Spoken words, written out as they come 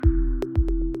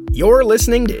You're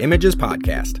listening to Images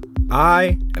Podcast.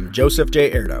 I am Joseph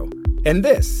J. Erdo, and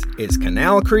this is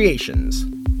Canal Creations.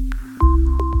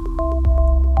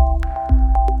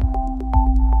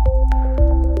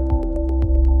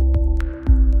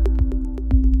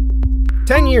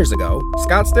 "10 years ago,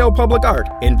 Scottsdale Public Art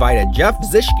invited Jeff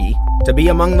Zischke to be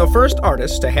among the first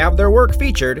artists to have their work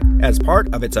featured as part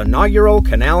of its inaugural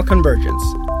Canal Convergence,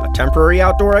 a temporary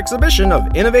outdoor exhibition of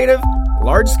innovative,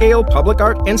 large-scale public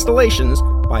art installations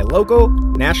by local,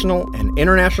 national, and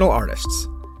international artists.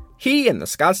 He and the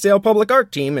Scottsdale Public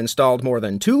Art team installed more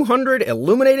than 200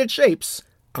 illuminated shapes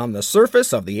on the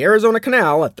surface of the Arizona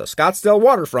Canal at the Scottsdale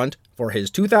Waterfront for his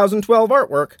 2012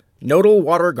 artwork, Nodal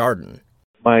Water Garden.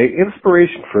 My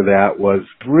inspiration for that was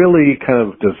really kind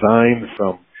of designed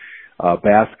from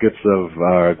baskets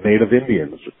of native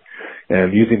Indians.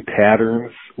 And using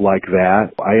patterns like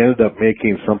that, I ended up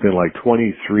making something like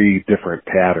 23 different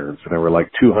patterns, and there were like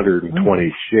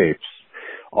 220 shapes,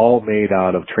 all made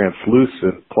out of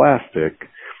translucent plastic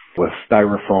with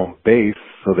styrofoam base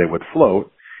so they would float,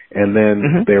 and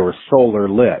then they were solar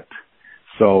lit.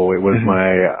 So it was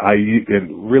I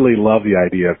really love the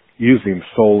idea of using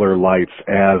solar lights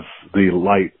as the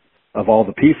light of all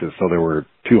the pieces. So there were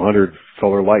 200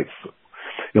 solar lights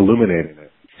illuminating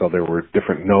it. So there were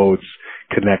different nodes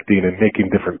connecting and making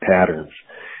different patterns.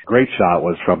 Great shot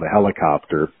was from the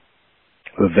helicopter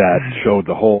that showed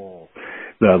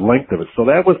the length of it. So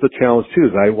that was the challenge too,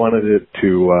 is I wanted it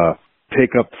to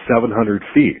take up 700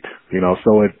 feet,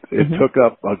 so it took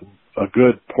up a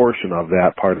good portion of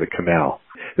that part of the canal.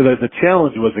 The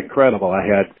challenge was incredible. I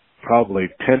had probably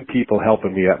 10 people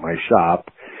helping me at my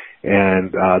shop,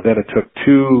 and then it took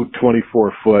two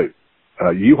 24-foot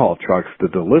U-Haul trucks to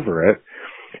deliver it.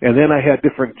 And then I had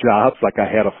different jobs, like I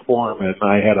had a foreman,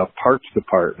 I had a parts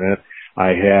department, I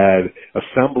had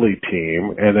assembly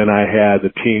team, and then I had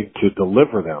the team to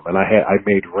deliver them. And I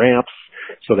made ramps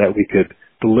so that we could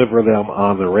deliver them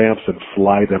on the ramps and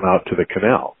slide them out to the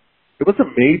canal. It was a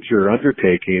major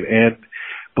undertaking, and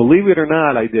believe it or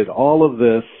not, I did all of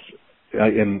this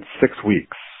in 6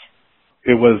 weeks.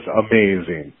 It was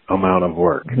amazing amount of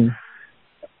work.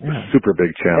 Super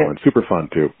big challenge, super fun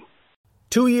too.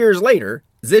 2 years later,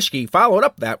 Zischke followed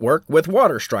up that work with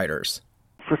water striders.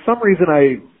 For some reason,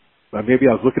 maybe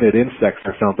I was looking at insects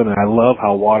or something, and I love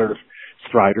how water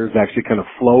striders actually kind of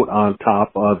float on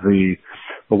top of the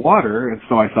water. And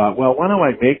so I thought, well, why don't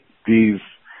I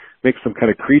make some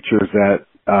kind of creatures that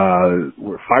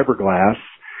were fiberglass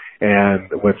and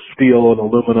with steel and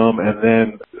aluminum, and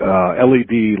then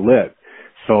LED lit.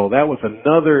 So that was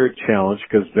another challenge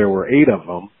because there were 8 of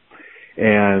them.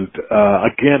 And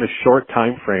again, a short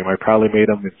time frame. I probably made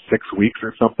them in 6 weeks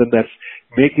or something. That's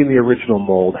making the original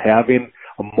mold, having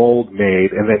a mold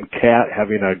made, and then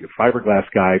having a fiberglass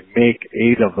guy make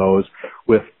 8 of those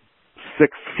with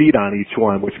 6 feet on each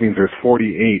one, which means there's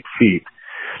 48 feet.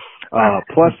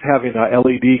 Plus having a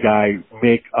LED guy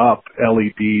make up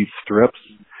LED strips.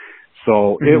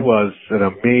 So it was an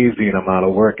amazing amount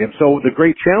of work. And so the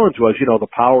great challenge was, the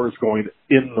power is going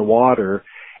in the water,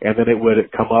 and then it would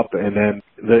come up, and then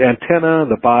the antenna,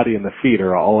 the body, and the feet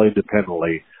are all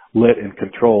independently lit and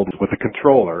controlled with a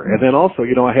controller. And then also,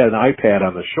 I had an iPad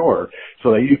on the shore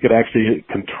so that you could actually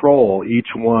control each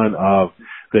one of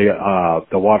the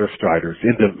water striders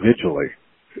individually.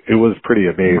 It was pretty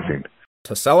amazing.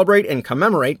 To celebrate and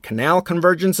commemorate Canal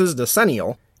Convergence's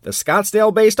decennial, the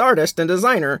Scottsdale-based artist and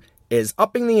designer is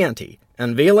upping the ante,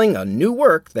 unveiling a new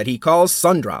work that he calls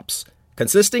SunDrops,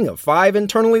 consisting of 5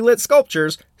 internally lit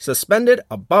sculptures suspended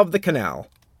above the canal.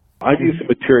 I've used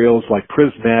materials like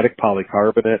prismatic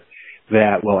polycarbonate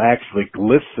that will actually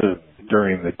glisten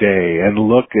during the day and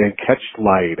look and catch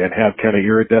light and have kind of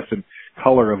iridescent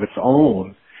color of its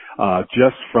own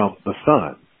just from the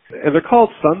sun. And they're called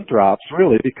SunDrops,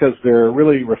 really, because they're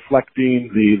really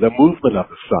reflecting the movement of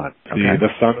the sun, the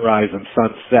sunrise and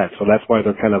sunset. So that's why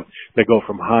they go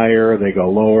from higher, they go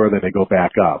lower, then they go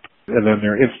back up. And then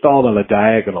they're installed on a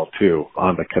diagonal, too,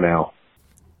 on the canal.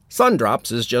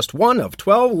 SunDrops is just one of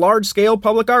 12 large-scale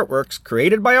public artworks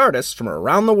created by artists from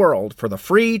around the world for the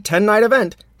free 10-night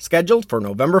event scheduled for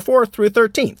November 4th through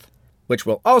 13th, which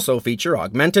will also feature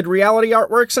augmented reality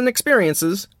artworks and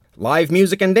experiences, live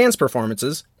music and dance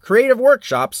performances, creative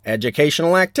workshops,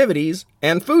 educational activities,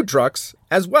 and food trucks,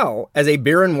 as well as a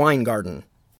beer and wine garden.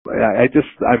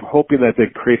 I'm hoping that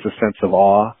it creates a sense of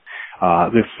awe.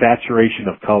 This saturation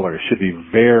of color should be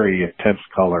very intense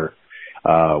color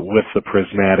with the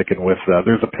prismatic and with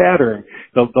there's a pattern.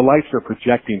 The lights are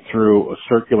projecting through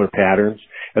circular patterns,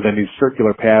 and then these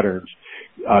circular patterns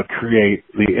create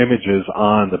the images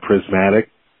on the prismatic.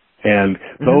 And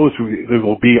those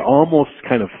will be almost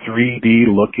kind of 3D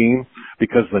looking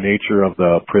because of the nature of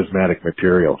the prismatic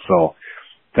material. So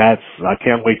I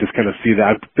can't wait to kind of see that.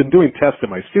 I've been doing tests in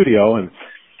my studio,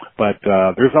 but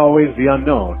there's always the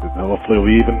unknown. Hopefully it'll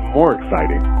be even more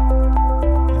exciting.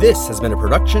 This has been a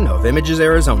production of Images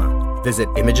Arizona. Visit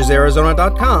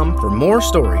imagesarizona.com for more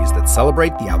stories that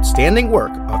celebrate the outstanding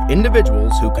work of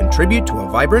individuals who contribute to a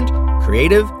vibrant,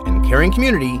 creative, and caring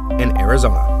community in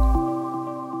Arizona.